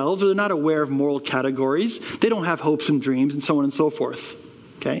themselves, or they're not aware of moral categories. They don't have hopes and dreams, and so on and so forth.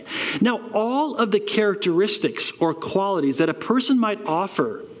 Okay. Now, all of the characteristics or qualities that a person might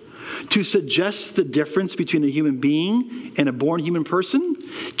offer to suggest the difference between a human being and a born human person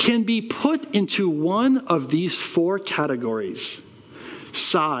can be put into one of these four categories: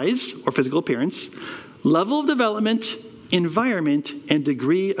 size or physical appearance, level of development, environment, and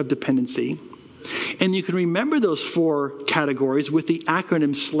degree of dependency. And you can remember those four categories with the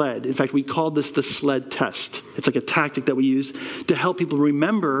acronym SLED. In fact, we call this the SLED test. It's like a tactic that we use to help people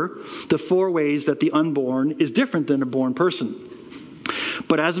remember the four ways that the unborn is different than a born person.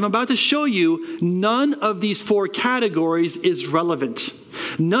 But as I'm about to show you, none of these four categories is relevant.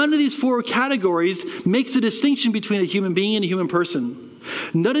 None of these four categories makes a distinction between a human being and a human person.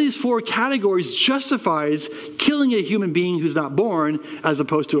 None of these four categories justifies killing a human being who's not born as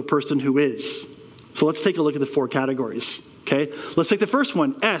opposed to a person who is. So let's take a look at the four categories. Okay, let's take the first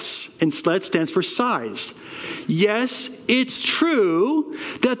one. S in SLED stands for size. Yes, it's true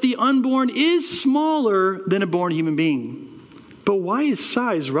that the unborn is smaller than a born human being. But why is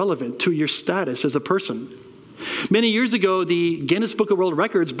size relevant to your status as a person? Many years ago, the Guinness Book of World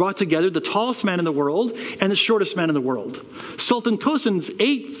Records brought together the tallest man in the world and the shortest man in the world. Sultan Kosin's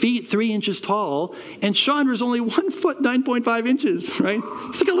 8 feet 3 inches tall, and Chandra's only 1 foot 9.5 inches, right?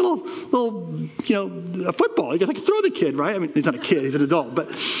 It's like a little, a football. You can throw the kid, right? I mean, he's not a kid, he's an adult. But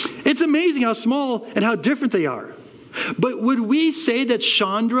it's amazing how small and how different they are. But would we say that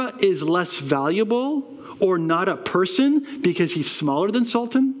Chandra is less valuable or not a person because he's smaller than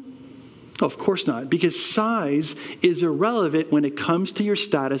Sultan? No, of course not, because size is irrelevant when it comes to your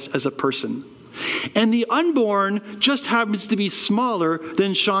status as a person. And the unborn just happens to be smaller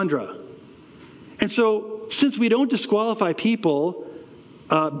than Chandra. And so, since we don't disqualify people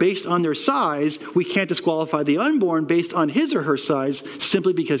based on their size, we can't disqualify the unborn based on his or her size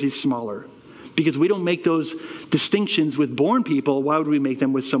simply because he's smaller. Because we don't make those distinctions with born people, why would we make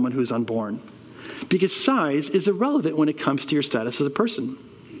them with someone who's unborn? Because size is irrelevant when it comes to your status as a person.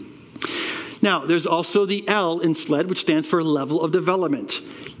 Now, there's also the L in SLED, which stands for level of development.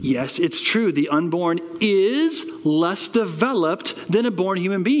 Yes, it's true. The unborn is less developed than a born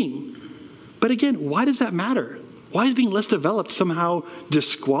human being. But again, why does that matter? Why does being less developed somehow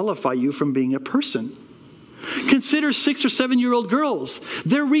disqualify you from being a person? Consider 6 or 7-year-old girls.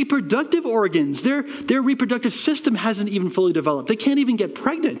 Their reproductive organs, their reproductive system hasn't even fully developed. They can't even get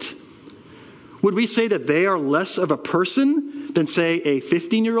pregnant. Would we say that they are less of a person than, say, a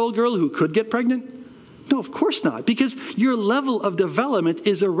 15-year-old girl who could get pregnant? No, of course not, because your level of development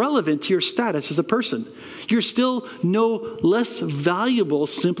is irrelevant to your status as a person. You're still no less valuable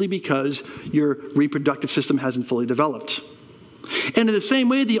simply because your reproductive system hasn't fully developed. And in the same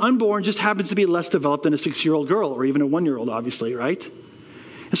way, the unborn just happens to be less developed than a 6-year-old girl or even a 1-year-old, obviously, right?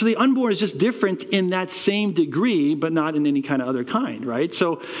 And so the unborn is just different in that same degree, but not in any kind of other kind, right?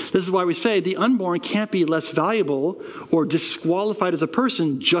 So this is why we say the unborn can't be less valuable or disqualified as a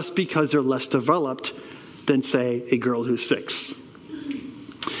person just because they're less developed than, say, a girl who's 6.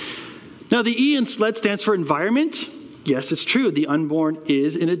 Now, the E in SLED stands for environment. Yes, it's true. The unborn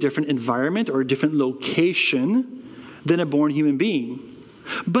is in a different environment or a different location than a born human being.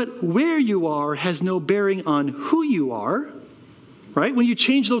 But where you are has no bearing on who you are, right? When you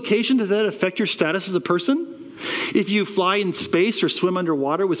change location, does that affect your status as a person? If you fly in space or swim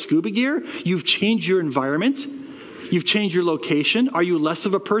underwater with scuba gear, you've changed your environment. You've changed your location. Are you less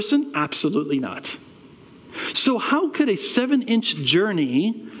of a person? Absolutely not. So how could a 7-inch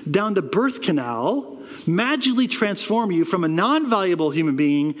journey down the birth canal magically transform you from a non-valuable human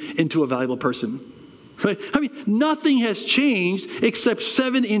being into a valuable person? Right? I mean, nothing has changed except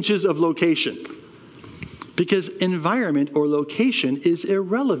 7 inches of location. Because environment or location is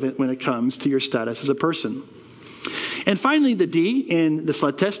irrelevant when it comes to your status as a person. And finally, the D in the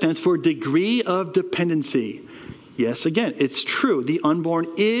SLED test stands for degree of dependency. Yes, again, it's true. The unborn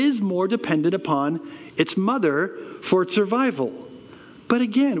is more dependent upon its mother for its survival. But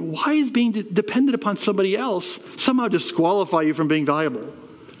again, why is being dependent upon somebody else somehow disqualify you from being valuable?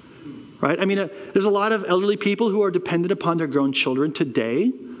 Right? I mean, there's a lot of elderly people who are dependent upon their grown children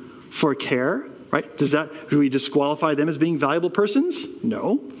today for care, right? Do we disqualify them as being valuable persons?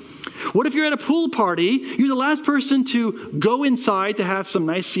 No. What if you're at a pool party, you're the last person to go inside to have some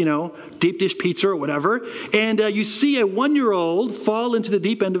nice, deep dish pizza or whatever, and you see a 1-year-old fall into the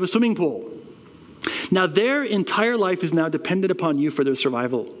deep end of a swimming pool. Now, their entire life is now dependent upon you for their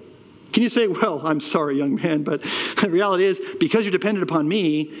survival. Can you say, well, I'm sorry, young man, but the reality is, because you're dependent upon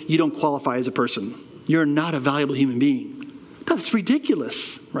me, you don't qualify as a person. You're not a valuable human being. That's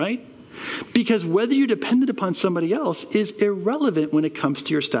ridiculous, right? Because whether you're dependent upon somebody else is irrelevant when it comes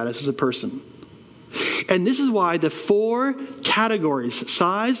to your status as a person. And this is why the 4 categories,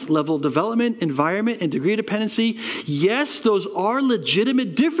 size, level of development, environment, and degree of dependency, yes, those are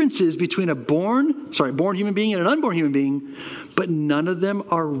legitimate differences between a born human being and an unborn human being, but none of them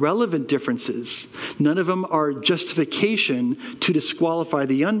are relevant differences. None of them are justification to disqualify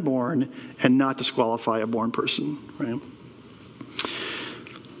the unborn and not disqualify a born person, right?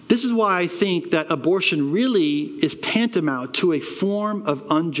 This is why I think that abortion really is tantamount to a form of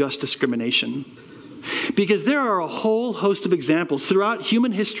unjust discrimination. Because there are a whole host of examples throughout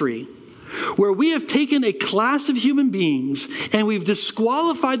human history where we have taken a class of human beings and we've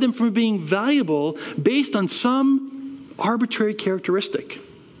disqualified them from being valuable based on some arbitrary characteristic.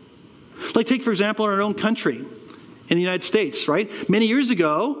 Like take, for example, our own country, in the United States, right? Many years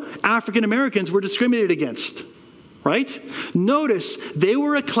ago, African Americans were discriminated against. Right? Notice, they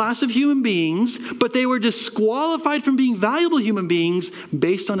were a class of human beings, but they were disqualified from being valuable human beings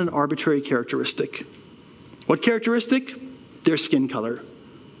based on an arbitrary characteristic. What characteristic? Their skin color.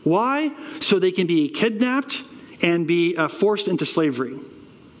 Why? So they can be kidnapped and be forced into slavery.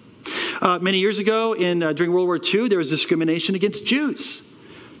 Many years ago, during World War II, there was discrimination against Jews.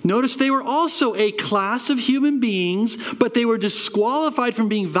 Notice they were also a class of human beings, but they were disqualified from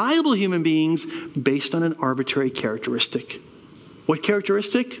being valuable human beings based on an arbitrary characteristic. What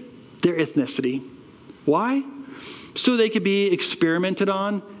characteristic? Their ethnicity. Why? So they could be experimented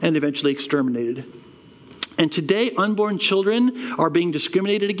on and eventually exterminated. And today, unborn children are being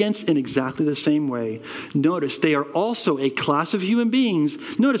discriminated against in exactly the same way. Notice they are also a class of human beings.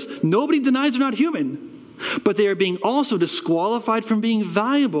 Notice, nobody denies they're not human. But they are being also disqualified from being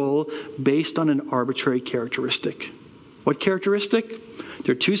valuable based on an arbitrary characteristic. What characteristic?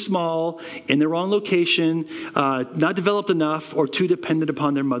 They're too small, in the wrong location, not developed enough, or too dependent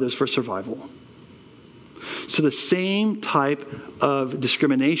upon their mothers for survival. So the same type of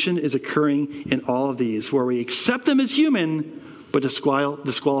discrimination is occurring in all of these, where we accept them as human, but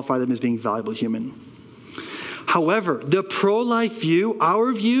disqualify them as being valuable human. However, the pro-life view,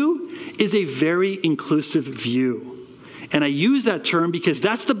 our view, is a very inclusive view. And I use that term because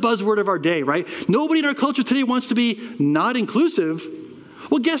that's the buzzword of our day, right? Nobody in our culture today wants to be not inclusive.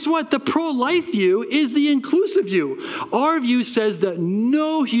 Well, guess what? The pro-life view is the inclusive view. Our view says that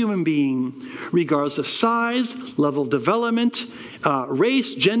no human being, regardless of size, level of development,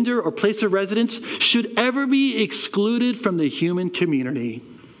 race, gender, or place of residence, should ever be excluded from the human community.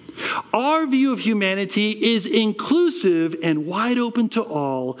 Our view of humanity is inclusive and wide open to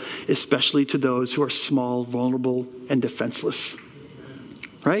all, especially to those who are small, vulnerable, and defenseless.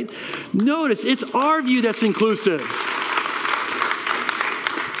 Right? Notice, it's our view that's inclusive.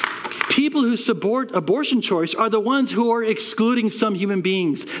 People who support abortion choice are the ones who are excluding some human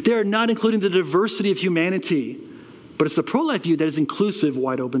beings. They are not including the diversity of humanity But it's the pro-life view that is inclusive,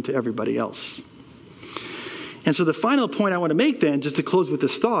 wide open to everybody else. And so the final point I want to make then, just to close with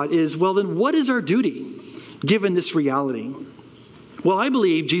this thought, is, well, then what is our duty given this reality? Well, I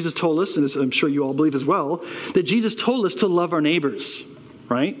believe Jesus told us, and I'm sure you all believe as well, that Jesus told us to love our neighbors,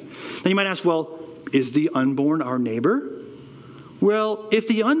 right? Now you might ask, well, is the unborn our neighbor? Well, if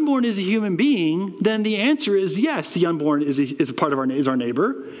the unborn is a human being, then the answer is yes, the unborn is a part of our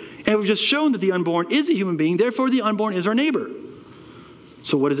neighbor. And we've just shown that the unborn is a human being, therefore the unborn is our neighbor.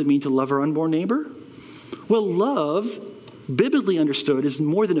 So what does it mean to love our unborn neighbor? Well, love, biblically understood, is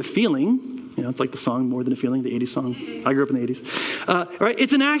more than a feeling. You know, it's like the song More Than a Feeling, the 80s song. I grew up in the 80s. Right?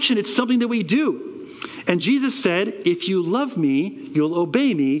 It's an action. It's something that we do. And Jesus said, if you love me, you'll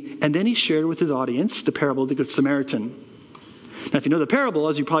obey me. And then he shared with his audience the parable of the Good Samaritan. Now, if you know the parable,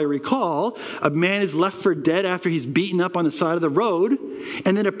 as you probably recall, a man is left for dead after he's beaten up on the side of the road.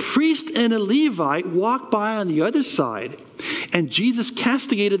 And then a priest and a Levite walk by on the other side. And Jesus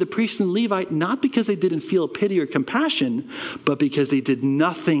castigated the priest and Levite not because they didn't feel pity or compassion, but because they did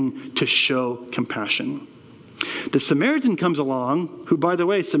nothing to show compassion. The Samaritan comes along, who, by the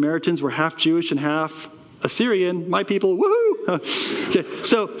way, Samaritans were half Jewish and half Assyrian, my people, woohoo! Okay,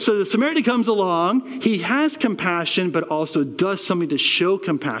 so the Samaritan comes along, he has compassion, but also does something to show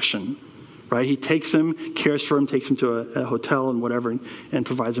compassion, right? He takes him, cares for him, takes him to a hotel and whatever, and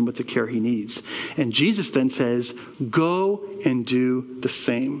provides him with the care he needs. And Jesus then says, go and do the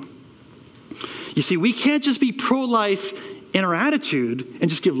same. You see, we can't just be pro-life in our attitude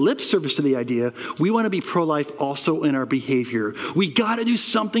and just give lip service to the idea. We want to be pro-life also in our behavior. We got to do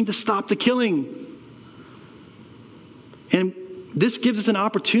something to stop the killing. And this gives us an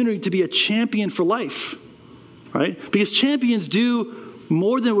opportunity to be a champion for life, right? Because champions do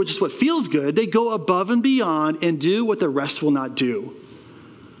more than just what feels good. They go above and beyond and do what the rest will not do.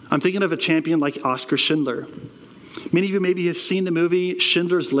 I'm thinking of a champion like Oskar Schindler. Many of you maybe have seen the movie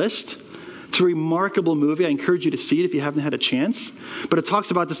Schindler's List. It's a remarkable movie. I encourage you to see it if you haven't had a chance. But it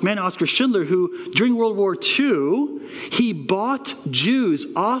talks about this man, Oskar Schindler, who during World War II, he bought Jews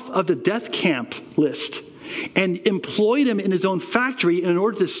off of the death camp list and employed them in his own factory in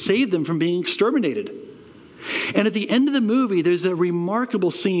order to save them from being exterminated. And at the end of the movie, there's a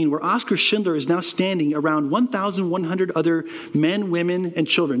remarkable scene where Oskar Schindler is now standing around 1,100 other men, women, and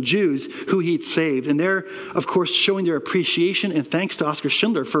children, Jews, who he'd saved. And they're, of course, showing their appreciation and thanks to Oskar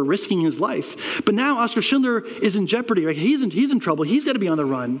Schindler for risking his life. But now Oskar Schindler is in jeopardy. Right? He's in trouble. He's got to be on the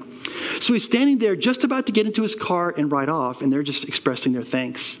run. So he's standing there just about to get into his car and ride off, and they're just expressing their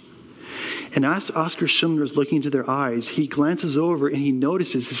thanks. And as Oskar Schindler is looking into their eyes, he glances over and he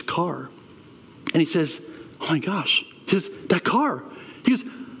notices his car. And he says, oh my gosh, that car. He goes,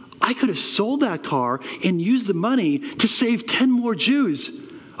 I could have sold that car and used the money to save 10 more Jews.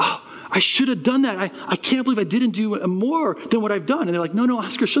 Oh, I should have done that. I can't believe I didn't do more than what I've done. And they're like, no,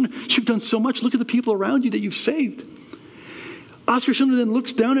 Oskar Schindler, you've done so much. Look at the people around you that you've saved. Oskar Schindler then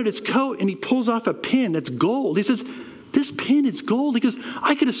looks down at his coat and he pulls off a pin that's gold. He says, this pin is gold. He goes,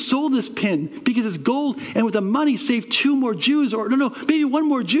 I could have sold this pin because it's gold and with the money saved 2 more Jews or maybe 1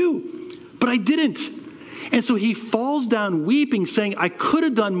 more Jew. But I didn't. And so he falls down weeping, saying, I could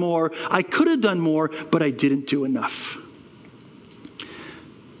have done more, but I didn't do enough.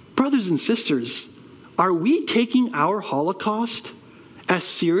 Brothers and sisters, are we taking our Holocaust as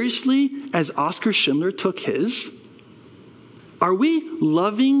seriously as Oskar Schindler took his? Are we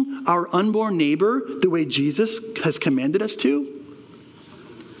loving our unborn neighbor the way Jesus has commanded us to?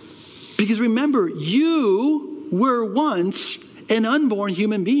 Because remember, you were once an unborn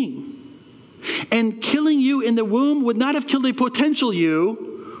human being. And killing you in the womb would not have killed a potential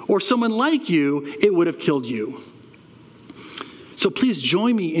you or someone like you, it would have killed you. So please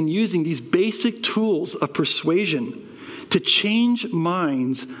join me in using these basic tools of persuasion to change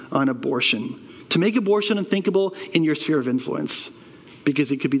minds on abortion, to make abortion unthinkable in your sphere of influence,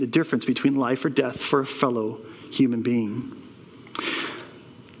 because it could be the difference between life or death for a fellow human being.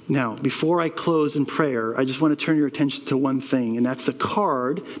 Now, before I close in prayer, I just want to turn your attention to one thing, and that's the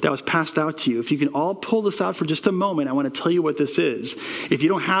card that was passed out to you. If you can all pull this out for just a moment, I want to tell you what this is. If you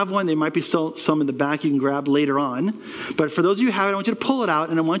don't have one, there might be still some in the back you can grab later on. But for those of you who have it, I want you to pull it out,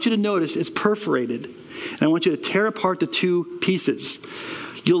 and I want you to notice it's perforated. And I want you to tear apart the 2 pieces.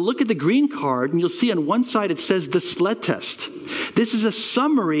 You'll look at the green card and you'll see on one side it says the SLED test. This is a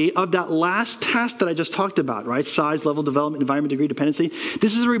summary of that last test that I just talked about, right? Size, level, development, environment, degree, dependency.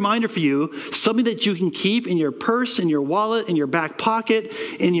 This is a reminder for you, something that you can keep in your purse, in your wallet, in your back pocket,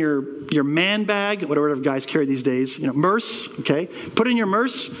 in your man bag, whatever guys carry these days, MERS, okay? Put it in your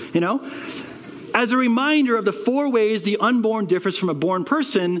MERS, as a reminder of the 4 ways the unborn differs from a born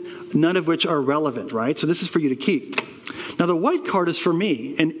person, none of which are relevant, right? So this is for you to keep. Now, the white card is for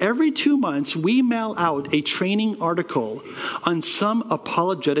me, and every 2 months we mail out a training article on some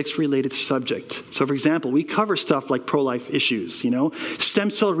apologetics-related subject. So, for example, we cover stuff like pro-life issues, stem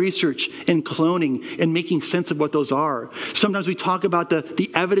cell research and cloning and making sense of what those are. Sometimes we talk about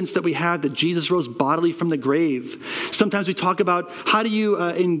the evidence that we have that Jesus rose bodily from the grave. Sometimes we talk about how do you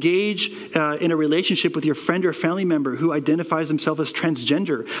engage in a relationship with your friend or family member who identifies himself as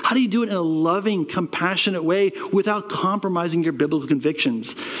transgender. How do you do it in a loving, compassionate way without compromising your biblical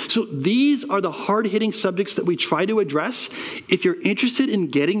convictions? So these are the hard-hitting subjects that we try to address. If you're interested in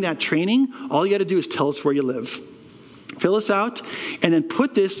getting that training, all you got to do is tell us where you live. Fill us out, and then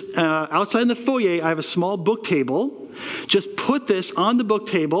put this outside in the foyer. I have a small book table. Just put this on the book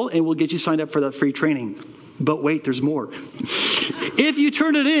table, and we'll get you signed up for that free training. But wait, there's more. If you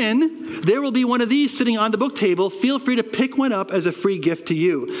turn it in, there will be one of these sitting on the book table. Feel free to pick one up as a free gift to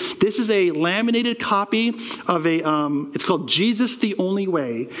you. This is a laminated copy of it's called Jesus the Only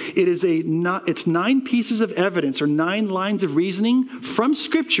Way. It's 9 pieces of evidence or 9 lines of reasoning from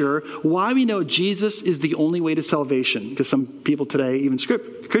Scripture why we know Jesus is the only way to salvation. Because some people today, even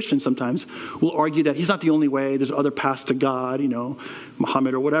Christians sometimes, will argue that he's not the only way. There's other paths to God,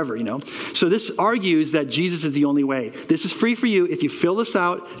 Muhammad or whatever, So this argues that Jesus is the only way. This is free for you. If you fill this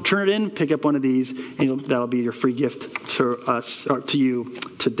out, turn it in, pick up one of these, and that'll be your free gift for us or to you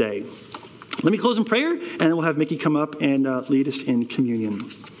today. Let me close in prayer, and then we'll have Mickey come up and lead us in communion.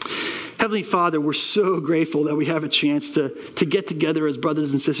 Heavenly Father, we're so grateful that we have a chance to get together as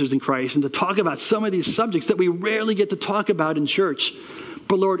brothers and sisters in Christ and to talk about some of these subjects that we rarely get to talk about in church.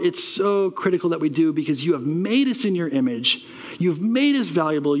 But Lord, it's so critical that we do because you have made us in your image. You've made us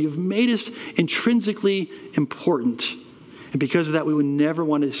valuable. You've made us intrinsically important. And because of that, we would never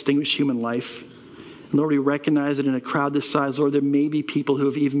want to distinguish human life. And Lord, we recognize that in a crowd this size, Lord, there may be people who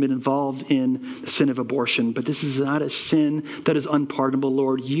have even been involved in the sin of abortion. But this is not a sin that is unpardonable,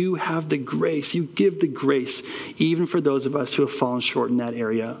 Lord. You have the grace. You give the grace, even for those of us who have fallen short in that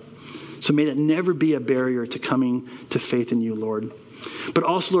area. So may that never be a barrier to coming to faith in you, Lord. But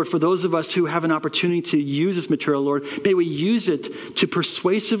also, Lord, for those of us who have an opportunity to use this material, Lord, may we use it to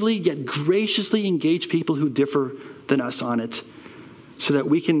persuasively yet graciously engage people who differ than us on it so that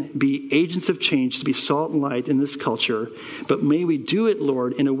we can be agents of change, to be salt and light in this culture. But may we do it,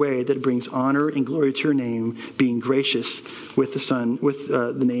 Lord, in a way that brings honor and glory to your name, being gracious with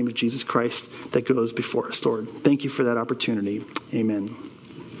the name of Jesus Christ that goes before us, Lord. Thank you for that opportunity. Amen.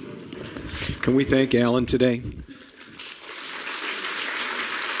 Can we thank Alan today?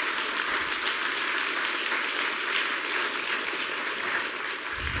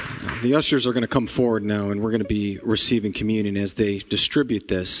 The ushers are going to come forward now, and we're going to be receiving communion as they distribute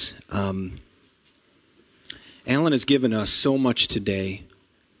this. Alan has given us so much today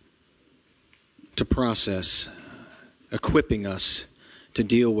to process, equipping us to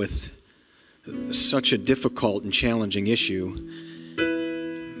deal with such a difficult and challenging issue.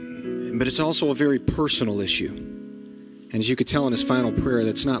 But it's also a very personal issue. And as you could tell in his final prayer,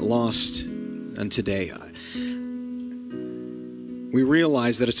 that's not lost on today. We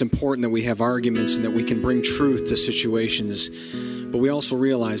realize that it's important that we have arguments and that we can bring truth to situations, but we also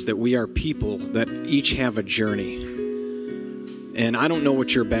realize that we are people that each have a journey. And I don't know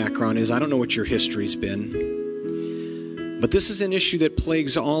what your background is. I don't know what your history's been. But this is an issue that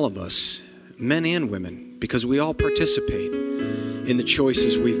plagues all of us, men and women, because we all participate in the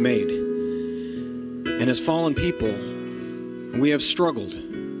choices we've made. And as fallen people, we have struggled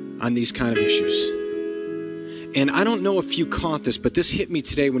on these kind of issues. And I don't know if you caught this, but this hit me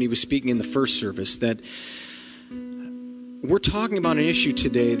today when he was speaking in the first service, that we're talking about an issue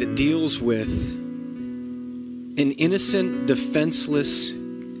today that deals with an innocent, defenseless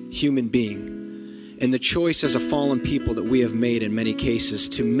human being and the choice as a fallen people that we have made in many cases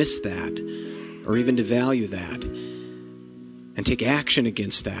to miss that or even to value that and take action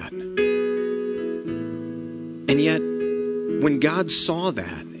against that. And yet, when God saw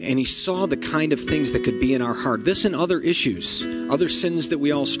that, and he saw the kind of things that could be in our heart, this and other issues, other sins that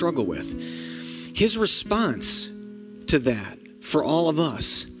we all struggle with, his response to that for all of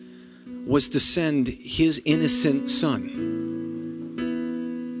us was to send his innocent son,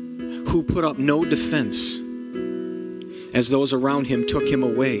 who put up no defense as those around him took him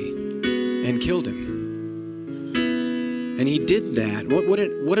away and killed him. And he did that. What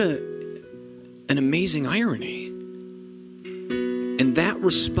an amazing irony. And that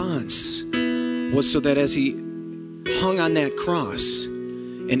response was so that as he hung on that cross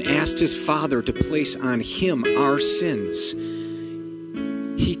and asked his Father to place on him our sins,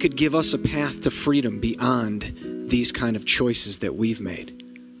 he he could give us a path to freedom beyond these kind of choices that we've made.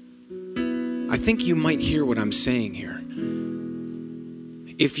 I think you might hear what I'm saying here.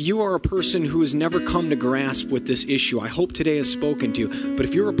 If you are a person who has never come to grasp with this issue, I hope today has spoken to you. But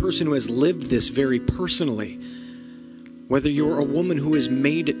if you're a person who has lived this very personally, whether you're a woman who has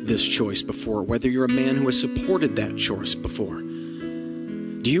made this choice before, whether you're a man who has supported that choice before,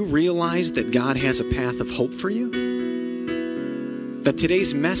 do you realize that God has a path of hope for you? That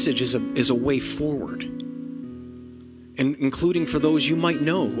today's message is a way forward, and including for those you might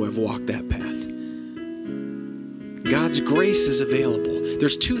know who have walked that path. God's grace is available.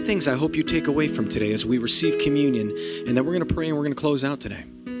 There's two things I hope you take away from today as we receive communion, and then we're going to pray and we're going to close out today.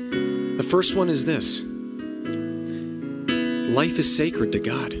 The first one is this: life is sacred to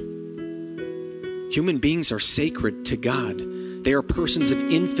God. Human beings are sacred to God. They are persons of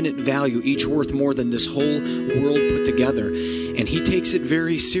infinite value, each worth more than this whole world put together. And he takes it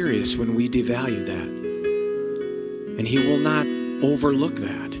very serious when we devalue that. And he will not overlook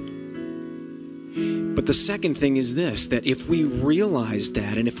that. But the second thing is this, that if we realize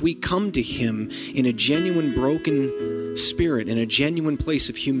that, and if we come to him in a genuine broken spirit, in a genuine place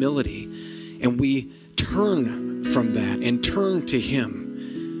of humility, and we turn from that and turn to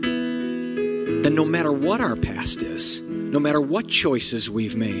him, then no matter what our past is, no matter what choices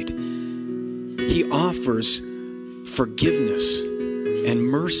we've made, he offers forgiveness and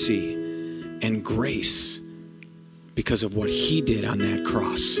mercy and grace because of what he did on that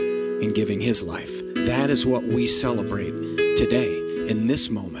cross in giving his life. That is what we celebrate today in this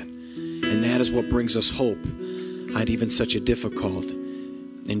moment. And that is what brings us hope on even such a difficult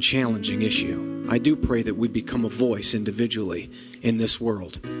and challenging issue. I do pray that we become a voice individually in this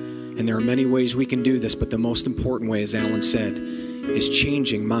world. And there are many ways we can do this, but the most important way, as Alan said, is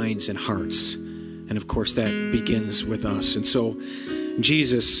changing minds and hearts. And of course, that begins with us. And so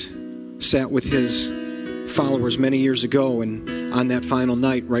Jesus sat with his followers many years ago, and on that final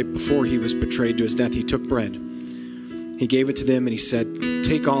night, right before he was betrayed to his death, he took bread. He gave it to them and he said,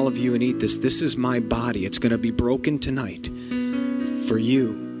 "Take all of you and eat this. This is my body. It's going to be broken tonight for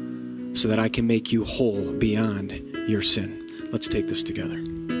you so that I can make you whole beyond your sin." Let's take this together.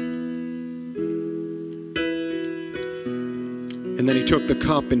 And then he took the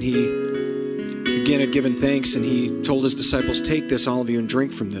cup and he again had given thanks, and he told his disciples, "Take this, all of you, and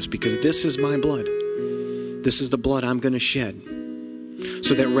drink from this, because this is my blood. This is the blood I'm going to shed,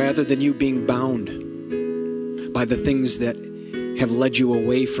 so that rather than you being bound by the things that have led you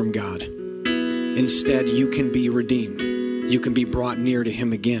away from God, instead you can be redeemed. You can be brought near to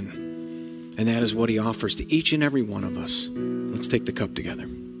him again." And that is what he offers to each and every one of us. Let's take the cup together.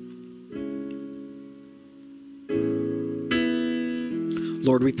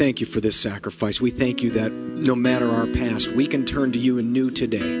 Lord, we thank you for this sacrifice. We thank you that no matter our past, we can turn to you anew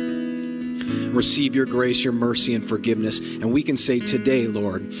today. Receive your grace, your mercy, and forgiveness. And we can say today,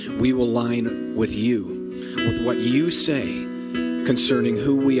 Lord, we will line with you, with what you say concerning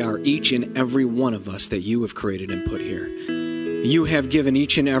who we are, each and every one of us that you have created and put here. You have given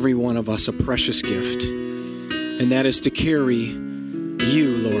each and every one of us a precious gift, and that is to carry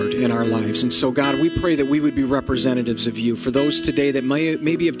you, Lord, in our lives. And so, God, we pray that we would be representatives of you. For those today that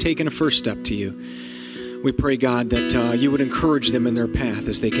maybe have taken a first step to you, we pray, God, that you would encourage them in their path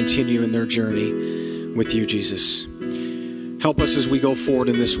as they continue in their journey with you, Jesus. Help us as we go forward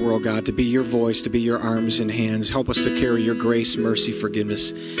in this world, God, to be your voice, to be your arms and hands. Help us to carry your grace, mercy,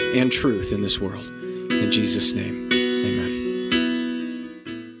 forgiveness, and truth in this world. In Jesus' name.